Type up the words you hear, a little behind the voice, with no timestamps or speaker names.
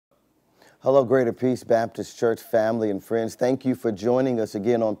Hello, Greater Peace Baptist Church family and friends. Thank you for joining us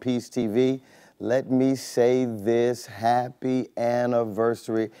again on Peace TV. Let me say this, happy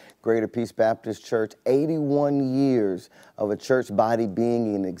anniversary, Greater Peace Baptist Church. 81 years of a church body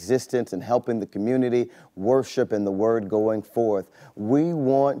being in existence and helping the community, worship, and the word going forth. We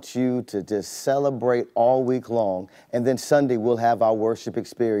want you to just celebrate all week long, and then Sunday we'll have our worship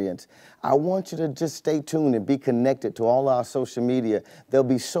experience. I want you to just stay tuned and be connected to all our social media. There'll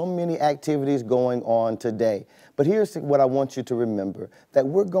be so many activities going on today. But here's what I want you to remember, that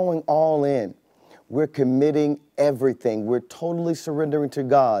we're going all in. We're committing everything. We're totally surrendering to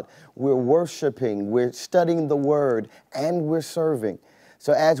God. We're worshiping, we're studying the word, and we're serving.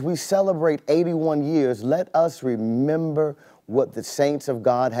 So as we celebrate 81 years, let us remember what the saints of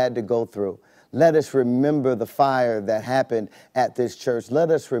God had to go through. Let us remember the fire that happened at this church.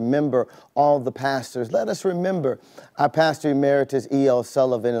 Let us remember all the pastors. Let us remember our pastor emeritus, E.L.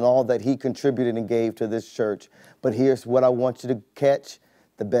 Sullivan, and all that he contributed and gave to this church. But here's what I want you to catch.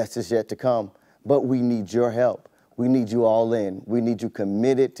 The best is yet to come. But we need your help. We need you all in. We need you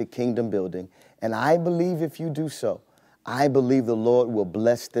committed to kingdom building. And I believe if you do so, I believe the Lord will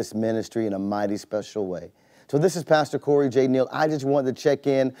bless this ministry in a mighty special way. So this is Pastor Corey J. Neal. I just wanted to check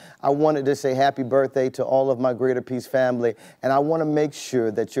in. I wanted to say happy birthday to all of my Greater Peace family. And I want to make sure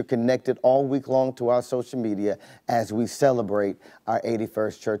that you're connected all week long to our social media as we celebrate our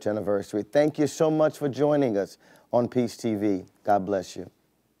 81st church anniversary. Thank you so much for joining us on Peace TV. God bless you.